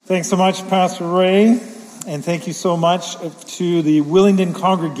Thanks so much, Pastor Ray, and thank you so much to the Willingdon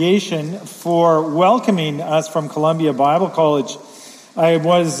congregation for welcoming us from Columbia Bible College. I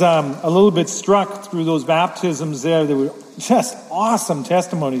was a little bit struck through those baptisms there. They were just awesome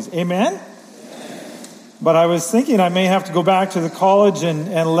testimonies. Amen? But I was thinking I may have to go back to the college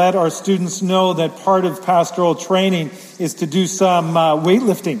and let our students know that part of pastoral training is to do some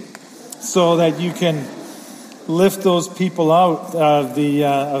weightlifting so that you can lift those people out of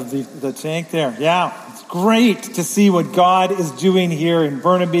the tank there. Yeah, it's great to see what God is doing here in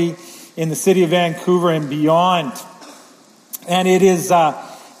Burnaby, in the city of Vancouver and beyond. And it is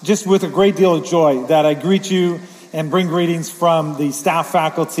just with a great deal of joy that I greet you and bring greetings from the staff,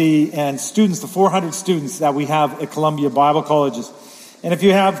 faculty, and students, the 400 students that we have at Columbia Bible Colleges. And if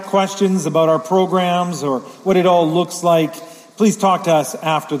you have questions about our programs or what it all looks like, please talk to us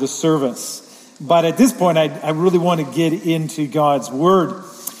after the service. But at this point, I really want to get into God's Word.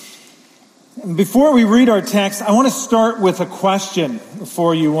 And before we read our text, I want to start with a question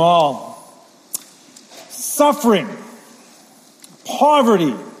for you all. Suffering,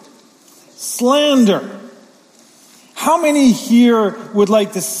 poverty, slander. How many here would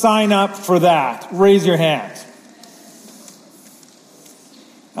like to sign up for that? Raise your hand.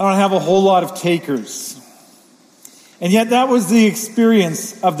 I don't have a whole lot of takers. And yet that was the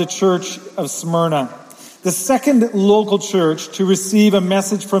experience of the church of Smyrna, the second local church to receive a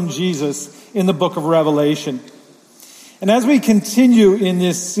message from Jesus in the book of Revelation. And as we continue in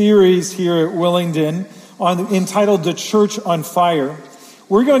this series here at Willingdon, entitled The Church on Fire,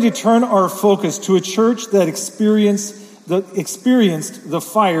 we're going to turn our focus to a church that experienced the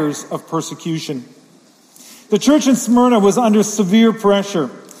fires of persecution. The church in Smyrna was under severe pressure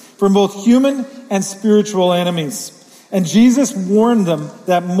from both human and spiritual enemies. And Jesus warned them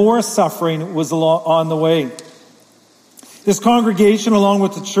that more suffering was on the way. This congregation, along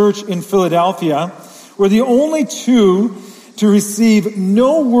with the church in Philadelphia, were the only two to receive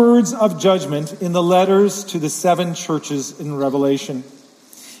no words of judgment in the letters to the 7 churches in Revelation.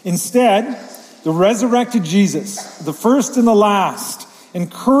 Instead, the resurrected Jesus, the first and the last,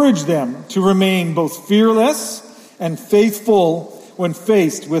 encouraged them to remain both fearless and faithful when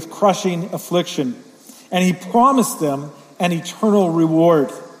faced with crushing affliction. And he promised them an eternal reward.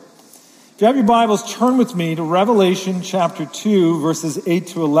 If you have your Bibles, turn with me to Revelation chapter 2, verses 8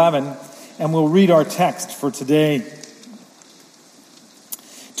 to 11, and we'll read our text for today.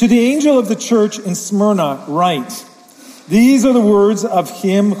 To the angel of the church in Smyrna write, these are the words of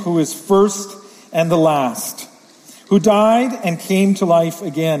him who is first and the last, who died and came to life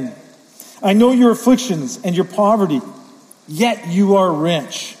again. I know your afflictions and your poverty, yet you are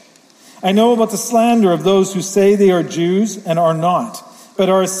rich. I know about the slander of those who say they are Jews and are not, but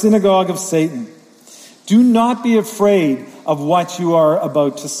are a synagogue of Satan. Do not be afraid of what you are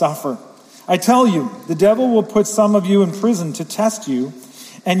about to suffer. I tell you, the devil will put some of you in prison to test you,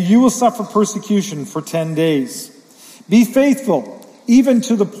 and you will suffer persecution for 10 days. Be faithful, even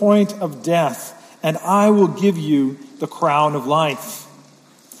to the point of death, and I will give you the crown of life.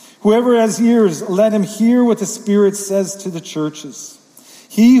 Whoever has ears, let him hear what the Spirit says to the churches.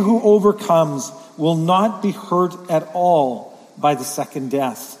 He who overcomes will not be hurt at all by the second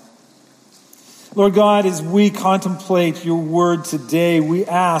death. Lord God, as we contemplate your word today, we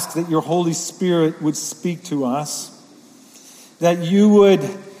ask that your Holy Spirit would speak to us, that you would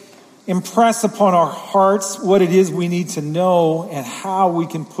impress upon our hearts what it is we need to know and how we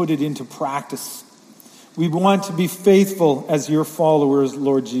can put it into practice. We want to be faithful as your followers,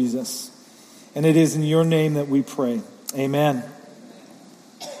 Lord Jesus. And it is in your name that we pray. Amen.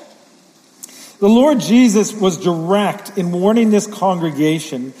 The Lord Jesus was direct in warning this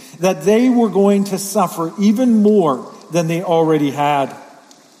congregation that they were going to suffer even more than they already had.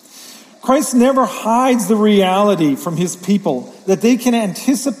 Christ never hides the reality from his people that they can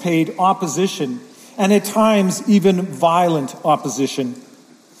anticipate opposition and at times even violent opposition.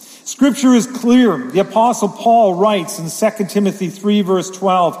 Scripture is clear. The Apostle Paul writes in 2 Timothy 3 verse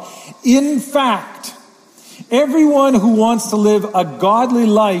 12, in fact, everyone who wants to live a godly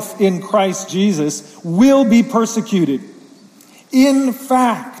life in Christ Jesus will be persecuted. In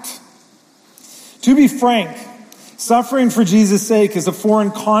fact, to be frank, suffering for Jesus' sake is a foreign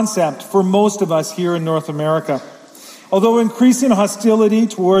concept for most of us here in North America. Although increasing hostility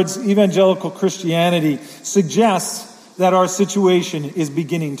towards evangelical Christianity suggests that our situation is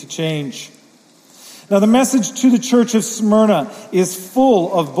beginning to change. Now, the message to the church of Smyrna is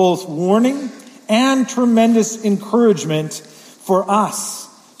full of both warning and tremendous encouragement for us,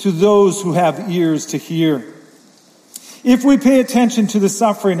 to those who have ears to hear. If we pay attention to the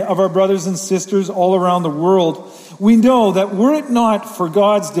suffering of our brothers and sisters all around the world, we know that were it not for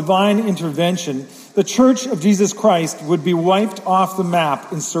God's divine intervention, the Church of Jesus Christ would be wiped off the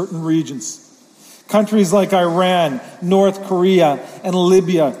map in certain regions. Countries like Iran, North Korea, and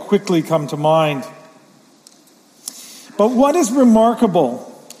Libya quickly come to mind. But what is remarkable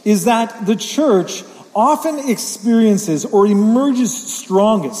is that the church often experiences or emerges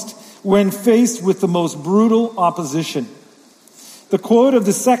strongest when faced with the most brutal opposition. The quote of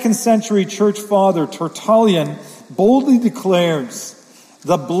the 2nd century church father Tertullian boldly declares,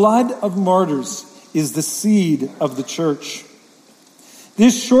 "The blood of martyrs is the seed of the church."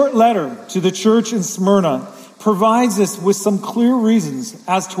 This short letter to the church in Smyrna provides us with some clear reasons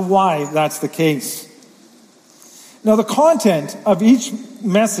as to why that's the case. Now, the content of each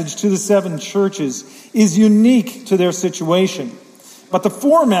message to the 7 churches is unique to their situation, but the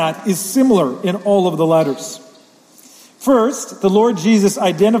format is similar in all of the letters. First, the Lord Jesus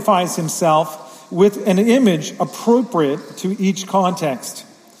identifies himself with an image appropriate to each context.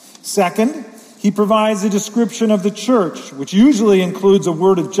 Second, he provides a description of the church, which usually includes a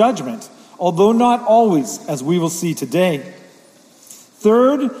word of judgment, although not always, as we will see today.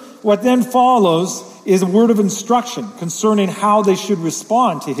 Third, what then follows is a word of instruction concerning how they should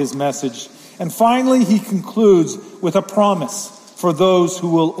respond to his message. And finally, he concludes with a promise for those who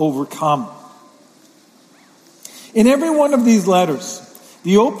will overcome. In every one of these letters,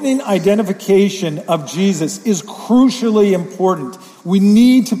 the opening identification of Jesus is crucially important. We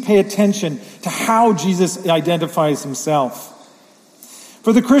need to pay attention to how Jesus identifies himself.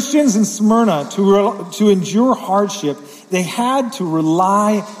 For the Christians in Smyrna to endure hardship, they had to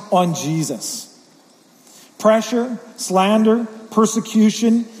rely on Jesus. Pressure, slander,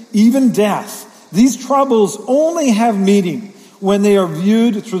 persecution, even death. These troubles only have meaning when they are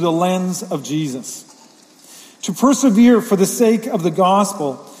viewed through the lens of Jesus. To persevere for the sake of the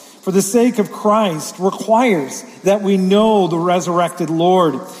gospel, for the sake of Christ, requires that we know the resurrected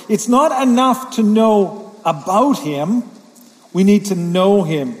Lord. It's not enough to know about him. We need to know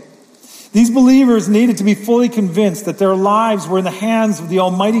him. These believers needed to be fully convinced that their lives were in the hands of the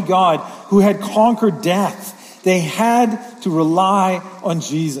Almighty God who had conquered death. They had to rely on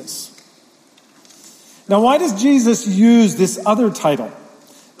Jesus. Now, why does Jesus use this other title,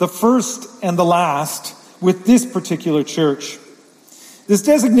 the first and the last, with this particular church? This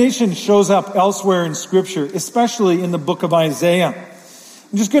designation shows up elsewhere in Scripture, especially in the book of Isaiah.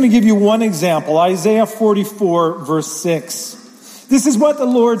 I'm just going to give you one example, Isaiah 44, verse 6. This is what the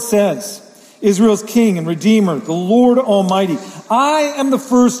Lord says, Israel's King and Redeemer, the Lord Almighty. I am the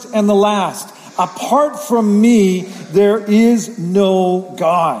first and the last. Apart from me, there is no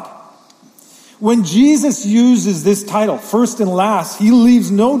God. When Jesus uses this title, first and last, he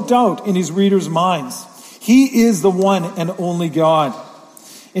leaves no doubt in his readers' minds. He is the one and only God.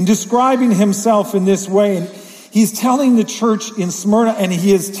 In describing himself in this way, he's telling the church in Smyrna, and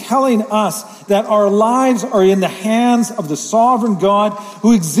he is telling us that our lives are in the hands of the sovereign God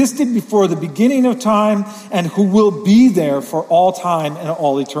who existed before the beginning of time and who will be there for all time and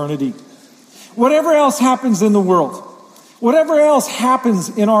all eternity. Whatever else happens in the world, whatever else happens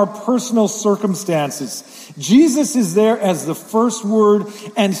in our personal circumstances, Jesus is there as the first word,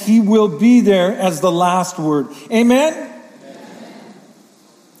 and he will be there as the last word. Amen? Amen.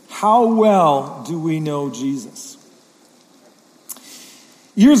 How well do we know Jesus?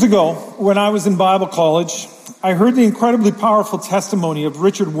 Years ago, when I was in Bible college, I heard the incredibly powerful testimony of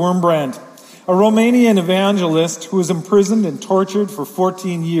Richard Wurmbrand, a Romanian evangelist who was imprisoned and tortured for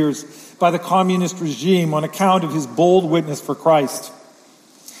 14 years by the communist regime on account of his bold witness for Christ.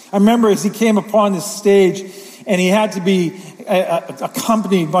 I remember as he came upon this stage and he had to be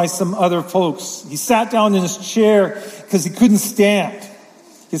accompanied by some other folks. He sat down in his chair because he couldn't stand.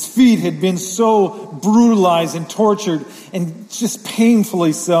 His feet had been so brutalized and tortured, and just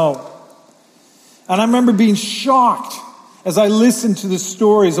painfully so. And I remember being shocked as I listened to the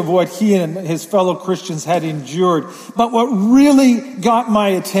stories of what he and his fellow Christians had endured. But what really got my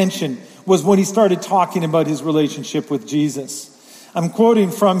attention was when he started talking about his relationship with Jesus. I'm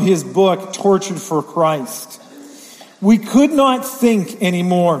quoting from his book, Tortured for Christ. We could not think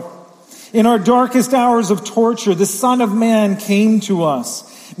anymore. In our darkest hours of torture, the Son of Man came to us,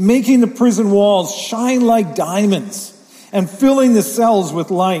 making the prison walls shine like diamonds and filling the cells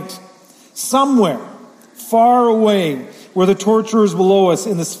with light. Somewhere, far away, were the torturers below us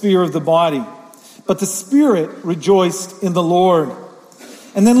in the sphere of the body. But the Spirit rejoiced in the Lord.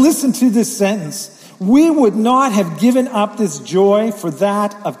 And then listen to this sentence. We would not have given up this joy for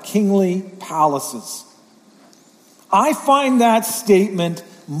that of kingly palaces. I find that statement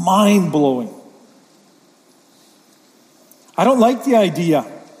mind-blowing. I don't like the idea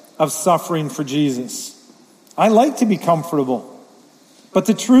of suffering for Jesus. I like to be comfortable. But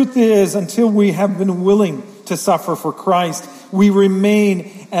the truth is, until we have been willing to suffer for Christ, we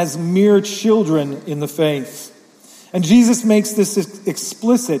remain as mere children in the faith. And Jesus makes this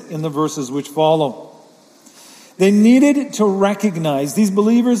explicit in the verses which follow. They needed to recognize, these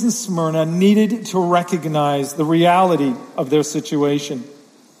believers in Smyrna needed to recognize the reality of their situation.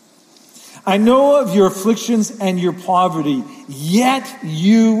 I know of your afflictions and your poverty, yet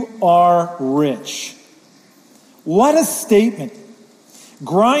you are rich. What a statement.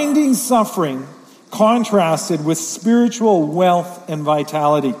 Grinding suffering contrasted with spiritual wealth and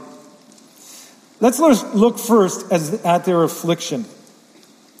vitality. Let's look first at their affliction.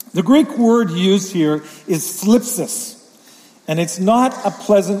 The Greek word used here is thlipsis, and it's not a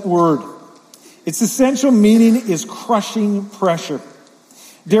pleasant word. Its essential meaning is crushing pressure.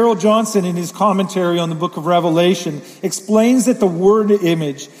 Darrell Johnson, in his commentary on the book of Revelation, explains that the word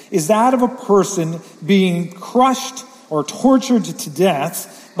image is that of a person being crushed or tortured to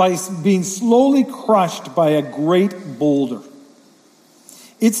death by being slowly crushed by a great boulder.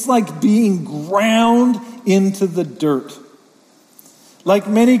 It's like being ground into the dirt. Like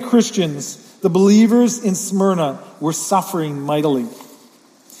many Christians, the believers in Smyrna were suffering mightily.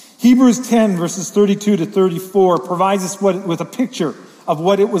 Hebrews 10, verses 32 to 34, provides us with a picture of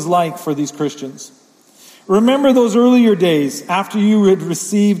what it was like for these Christians. Remember those earlier days after you had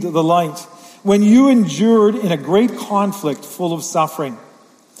received the light, when you endured in a great conflict full of suffering.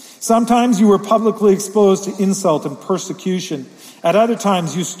 Sometimes you were publicly exposed to insult and persecution. At other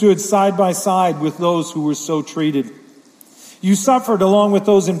times you stood side by side with those who were so treated. You suffered along with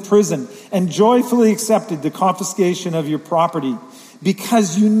those in prison and joyfully accepted the confiscation of your property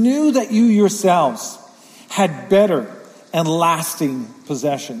because you knew that you yourselves had better and lasting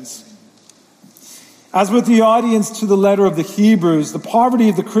possessions. As with the audience to the letter of the Hebrews, the poverty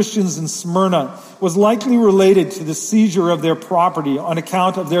of the Christians in Smyrna was likely related to the seizure of their property on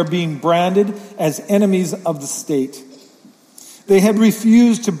account of their being branded as enemies of the state. They had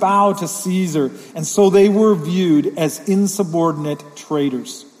refused to bow to Caesar, and so they were viewed as insubordinate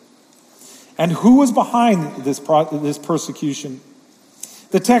traitors. And who was behind this persecution?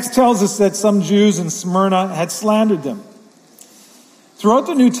 The text tells us that some Jews in Smyrna had slandered them. Throughout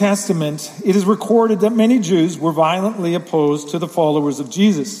the New Testament, it is recorded that many Jews were violently opposed to the followers of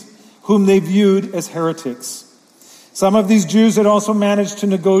Jesus, whom they viewed as heretics. Some of these Jews had also managed to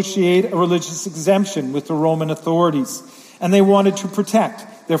negotiate a religious exemption with the Roman authorities, and they wanted to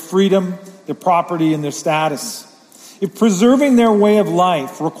protect their freedom, their property, and their status. If preserving their way of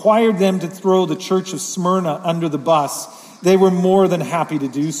life required them to throw the church of Smyrna under the bus, they were more than happy to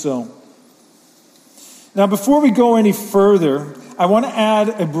do so. Now, before we go any further, I want to add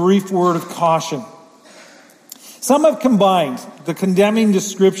a brief word of caution. Some have combined the condemning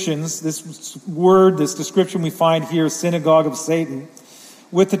descriptions, this description we find here, synagogue of Satan,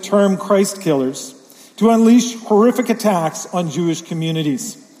 with the term Christ killers, to unleash horrific attacks on Jewish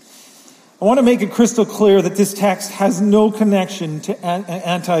communities. I want to make it crystal clear that this text has no connection to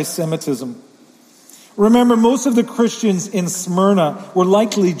anti-Semitism. Remember, most of the Christians in Smyrna were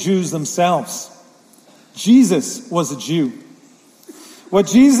likely Jews themselves. Jesus was a Jew. What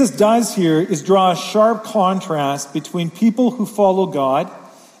Jesus does here is draw a sharp contrast between people who follow God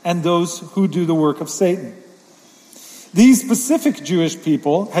and those who do the work of Satan. These specific Jewish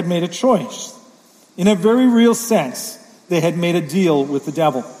people had made a choice. In a very real sense, they had made a deal with the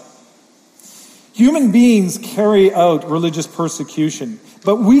devil. Human beings carry out religious persecution,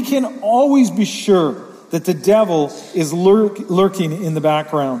 but we can always be sure that the devil is lurking in the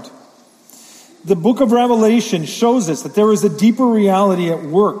background. The book of Revelation shows us that there is a deeper reality at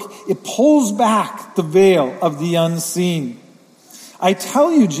work. It pulls back the veil of the unseen. I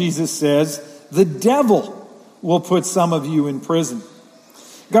tell you, Jesus says, the devil will put some of you in prison.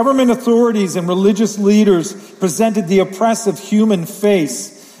 Government authorities and religious leaders presented the oppressive human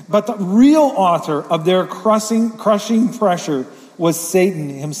face, but the real author of their crushing pressure was Satan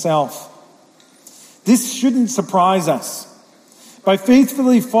himself. This shouldn't surprise us. By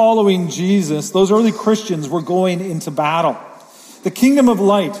faithfully following Jesus, those early Christians were going into battle. The kingdom of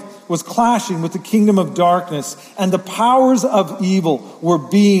light was clashing with the kingdom of darkness, and the powers of evil were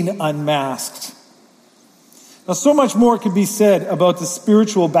being unmasked. Now, so much more could be said about the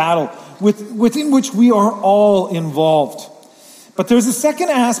spiritual battle within which we are all involved. But there's a second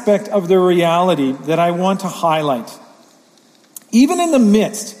aspect of their reality that I want to highlight. Even in the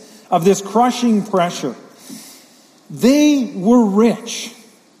midst of this crushing pressure, they were rich.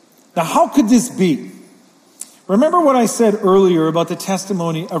 Now, how could this be? Remember what I said earlier about the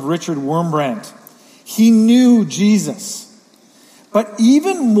testimony of Richard Wurmbrand. He knew Jesus. But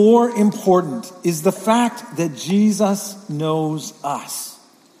even more important is the fact that Jesus knows us.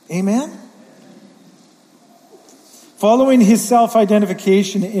 Amen? Following his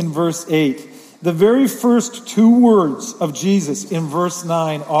self-identification in verse 8, the very first two words of Jesus in verse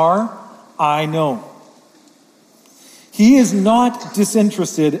 9 are, I know. He is not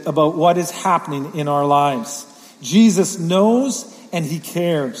disinterested about what is happening in our lives. Jesus knows and he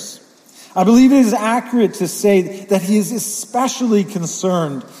cares. I believe it is accurate to say that he is especially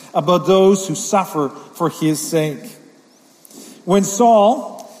concerned about those who suffer for his sake. When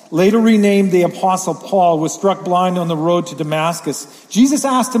Saul, later renamed the Apostle Paul, was struck blind on the road to Damascus, Jesus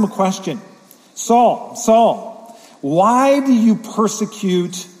asked him a question. Saul, Saul, why do you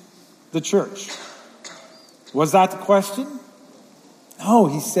persecute the church? Was that the question? No,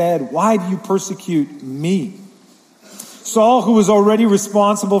 he said, why do you persecute me? Saul, who was already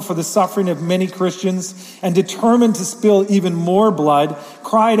responsible for the suffering of many Christians and determined to spill even more blood,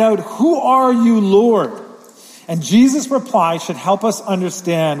 cried out, who are you, Lord? And Jesus' reply should help us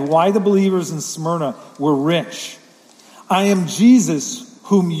understand why the believers in Smyrna were rich. I am Jesus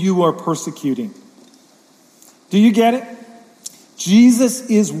whom you are persecuting. Do you get it? Jesus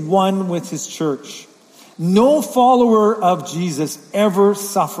is one with his church. No follower of Jesus ever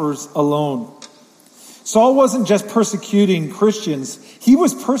suffers alone. Saul wasn't just persecuting Christians, he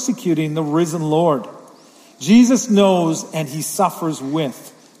was persecuting the risen Lord. Jesus knows and he suffers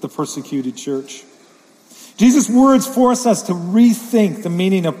with the persecuted church. Jesus' words force us to rethink the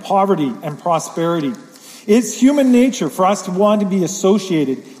meaning of poverty and prosperity. It's human nature for us to want to be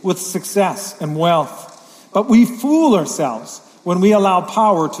associated with success and wealth. But we fool ourselves when we allow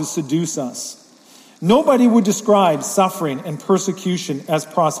power to seduce us. Nobody would describe suffering and persecution as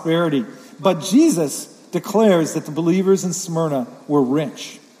prosperity, but Jesus declares that the believers in Smyrna were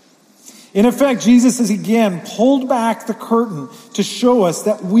rich. In effect, Jesus has again pulled back the curtain to show us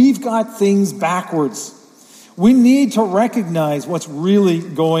that we've got things backwards. We need to recognize what's really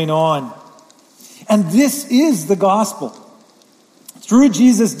going on. And this is the gospel. Through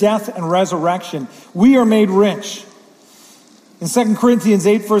Jesus' death and resurrection, we are made rich. In 2 Corinthians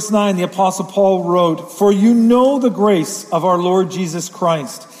 8 verse 9, the Apostle Paul wrote, for you know the grace of our Lord Jesus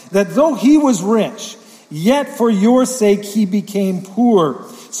Christ, that though he was rich, yet for your sake he became poor,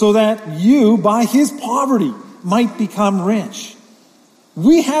 so that you, by his poverty, might become rich.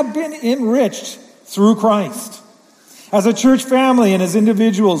 We have been enriched through Christ. As a church family and as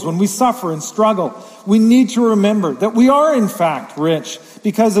individuals, when we suffer and struggle, we need to remember that we are in fact rich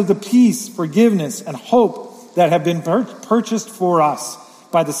because of the peace, forgiveness, and hope that have been purchased for us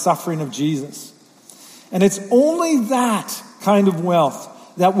by the suffering of Jesus. And it's only that kind of wealth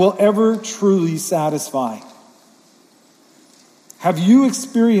that will ever truly satisfy. Have you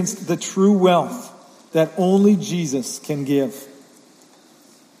experienced the true wealth that only Jesus can give?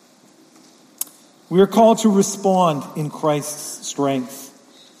 We are called to respond in Christ's strength.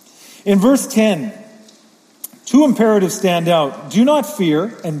 In verse 10, two imperatives stand out. Do not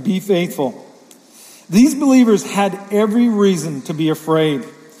fear and be faithful. These believers had every reason to be afraid.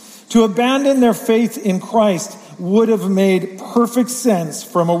 To abandon their faith in Christ would have made perfect sense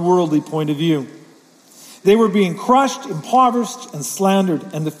from a worldly point of view. They were being crushed, impoverished, and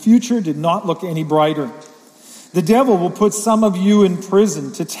slandered, and the future did not look any brighter. The devil will put some of you in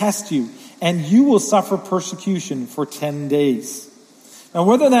prison to test you, and you will suffer persecution for 10 days. Now,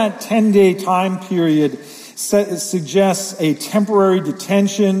 whether that 10-day time period suggests a temporary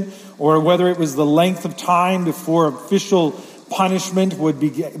detention or whether it was the length of time before official punishment would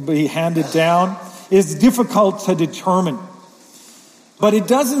be handed down is difficult to determine. But it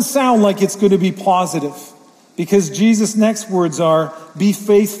doesn't sound like it's going to be positive, because Jesus' next words are, be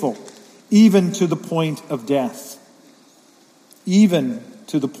faithful, even to the point of death. Even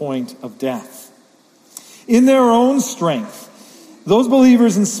to the point of death. In their own strength, those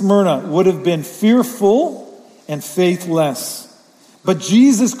believers in Smyrna would have been fearful and faithless. But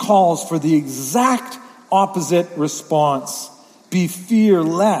Jesus calls for the exact opposite response. Be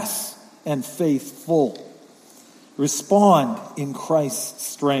fearless and faithful. Respond in Christ's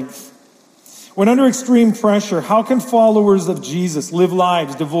strength. When under extreme pressure, how can followers of Jesus live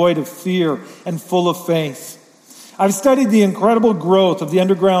lives devoid of fear and full of faith? I've studied the incredible growth of the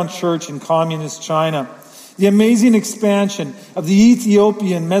underground church in communist China, the amazing expansion of the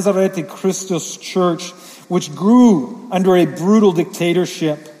Ethiopian Mesorete Christos church, which grew under a brutal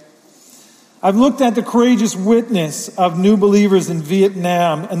dictatorship. I've looked at the courageous witness of new believers in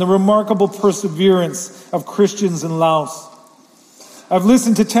Vietnam and the remarkable perseverance of Christians in Laos. I've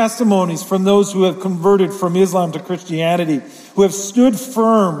listened to testimonies from those who have converted from Islam to Christianity, who have stood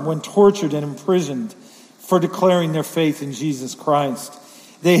firm when tortured and imprisoned, for declaring their faith in Jesus Christ.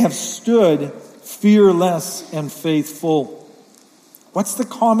 They have stood fearless and faithful. What's the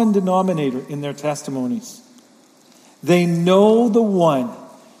common denominator in their testimonies? They know the one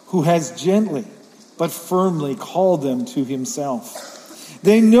who has gently but firmly called them to himself.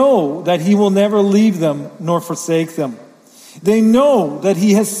 They know that he will never leave them nor forsake them. They know that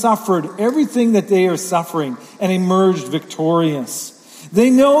he has suffered everything that they are suffering and emerged victorious.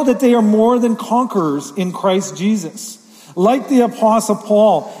 They know that they are more than conquerors in Christ Jesus. Like the Apostle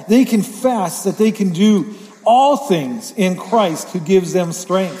Paul, they confess that they can do all things in Christ who gives them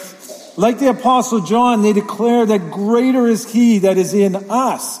strength. Like the Apostle John, they declare that greater is he that is in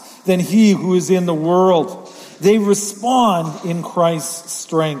us than he who is in the world. They respond in Christ's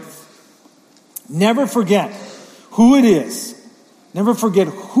strength. Never forget who it is. Never forget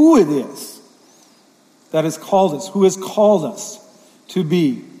who it is that has called us, who has called us to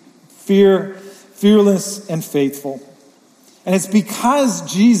be fearless and faithful. And it's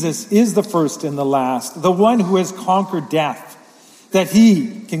because Jesus is the first and the last, the one who has conquered death, that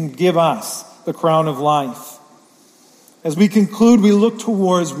he can give us the crown of life. As we conclude, we look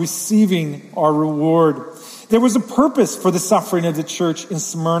towards receiving our reward. There was a purpose for the suffering of the church in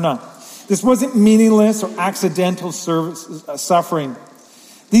Smyrna. This wasn't meaningless or accidental suffering.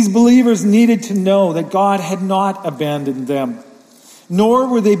 These believers needed to know that God had not abandoned them, nor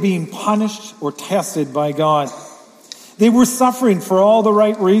were they being punished or tested by God. They were suffering for all the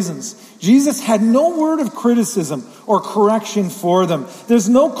right reasons. Jesus had no word of criticism or correction for them. There's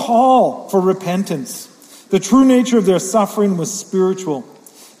no call for repentance. The true nature of their suffering was spiritual.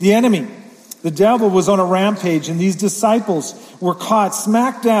 The enemy, the devil, was on a rampage, and these disciples were caught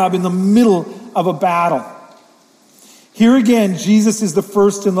smack dab in the middle of a battle. Here again, Jesus is the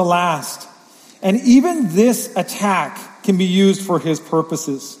first and the last. And even this attack can be used for his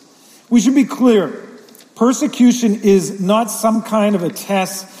purposes. We should be clear. Persecution is not some kind of a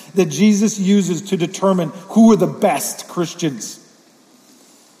test that Jesus uses to determine who are the best Christians.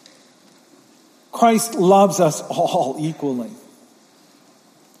 Christ loves us all equally.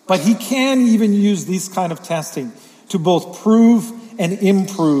 But he can even use these kind of testing to both prove and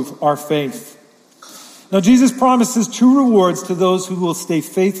improve our faith. Now, Jesus promises two rewards to those who will stay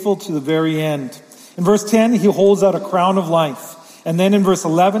faithful to the very end. In verse 10, he holds out a crown of life. And then in verse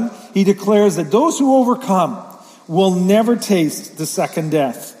 11, he declares that those who overcome will never taste the second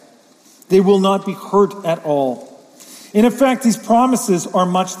death. They will not be hurt at all. In effect, these promises are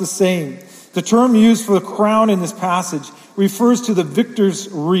much the same. The term used for the crown in this passage refers to the victor's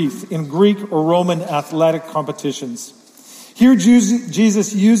wreath in Greek or Roman athletic competitions. Here,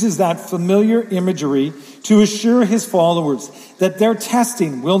 Jesus uses that familiar imagery to assure his followers that their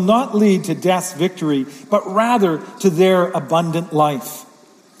testing will not lead to death's victory, but rather to their abundant life.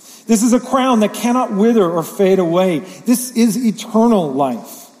 This is a crown that cannot wither or fade away. This is eternal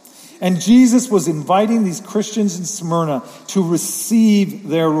life. And Jesus was inviting these Christians in Smyrna to receive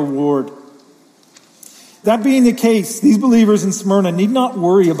their reward. That being the case, these believers in Smyrna need not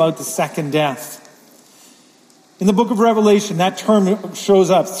worry about the second death. In the book of Revelation, that term shows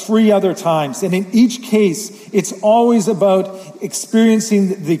up 3 other times. And in each case, it's always about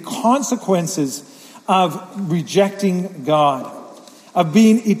experiencing the consequences of rejecting God, of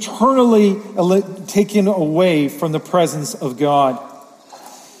being eternally taken away from the presence of God.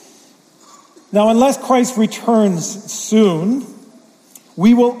 Now, unless Christ returns soon,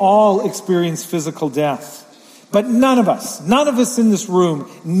 we will all experience physical death. But none of us in this room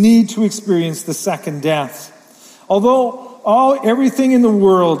need to experience the second death. Although everything in the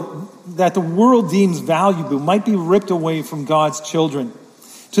world that the world deems valuable might be ripped away from God's children,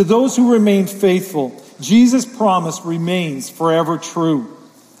 to those who remain faithful, Jesus' promise remains forever true.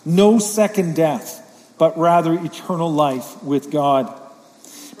 No second death, but rather eternal life with God.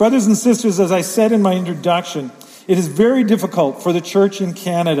 Brothers and sisters, as I said in my introduction, it is very difficult for the church in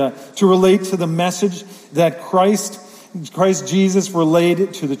Canada to relate to the message that Christ Jesus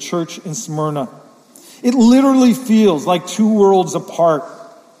relayed to the church in Smyrna. It literally feels like 2 worlds apart.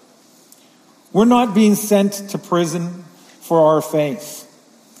 We're not being sent to prison for our faith.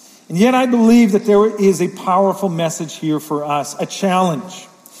 And yet I believe that there is a powerful message here for us, a challenge.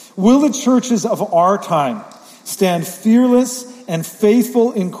 Will the churches of our time stand fearless and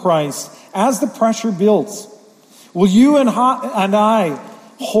faithful in Christ as the pressure builds? Will you and I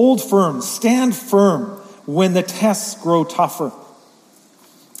hold firm, stand firm when the tests grow tougher?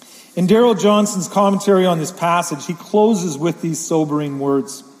 In Darrell Johnson's commentary on this passage, he closes with these sobering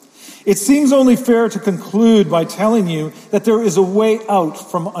words. It seems only fair to conclude by telling you that there is a way out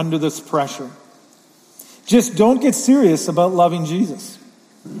from under this pressure. Just don't get serious about loving Jesus.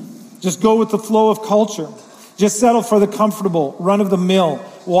 Just go with the flow of culture. Just settle for the comfortable, run-of-the-mill,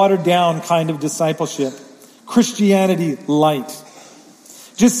 watered-down kind of discipleship. Christianity light.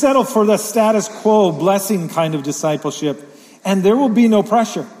 Just settle for the status quo, blessing kind of discipleship. And there will be no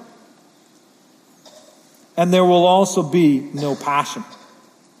pressure. And there will also be no passion.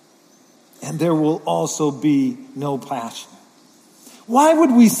 And there will also be no passion. Why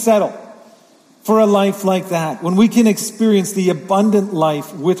would we settle for a life like that when we can experience the abundant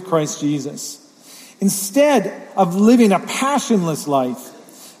life with Christ Jesus? Instead of living a passionless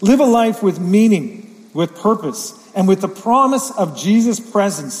life, live a life with meaning, with purpose, and with the promise of Jesus'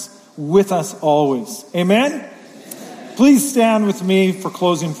 presence with us always. Amen? Amen. Please stand with me for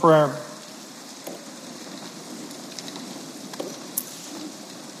closing prayer.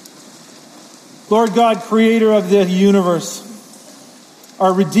 Lord God, creator of the universe,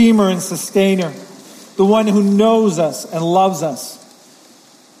 our Redeemer and Sustainer, the one who knows us and loves us,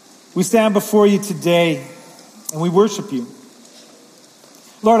 we stand before you today and we worship you.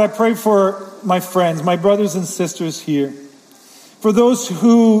 Lord, I pray for my friends, my brothers and sisters here, for those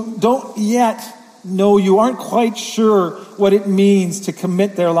who don't yet know you, aren't quite sure what it means to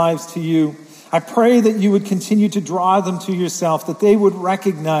commit their lives to you. I pray that you would continue to draw them to yourself, that they would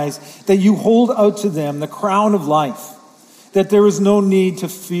recognize that you hold out to them the crown of life, that there is no need to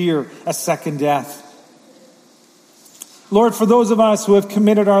fear a second death. Lord, for those of us who have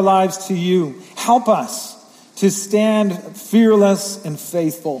committed our lives to you, help us to stand fearless and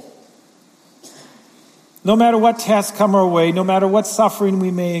faithful. No matter what tests come our way, no matter what suffering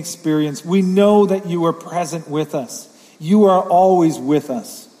we may experience, we know that you are present with us. You are always with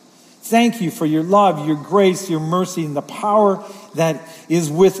us. Thank you for your love, your grace, your mercy, and the power that is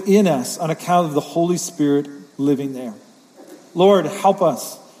within us on account of the Holy Spirit living there. Lord, help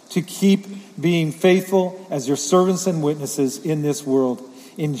us to keep being faithful as your servants and witnesses in this world.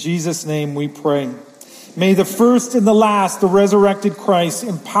 In Jesus' name we pray. May the first and the last, the resurrected Christ,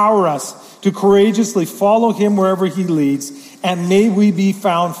 empower us to courageously follow him wherever he leads, and may we be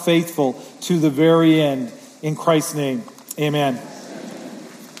found faithful to the very end. In Christ's name, amen.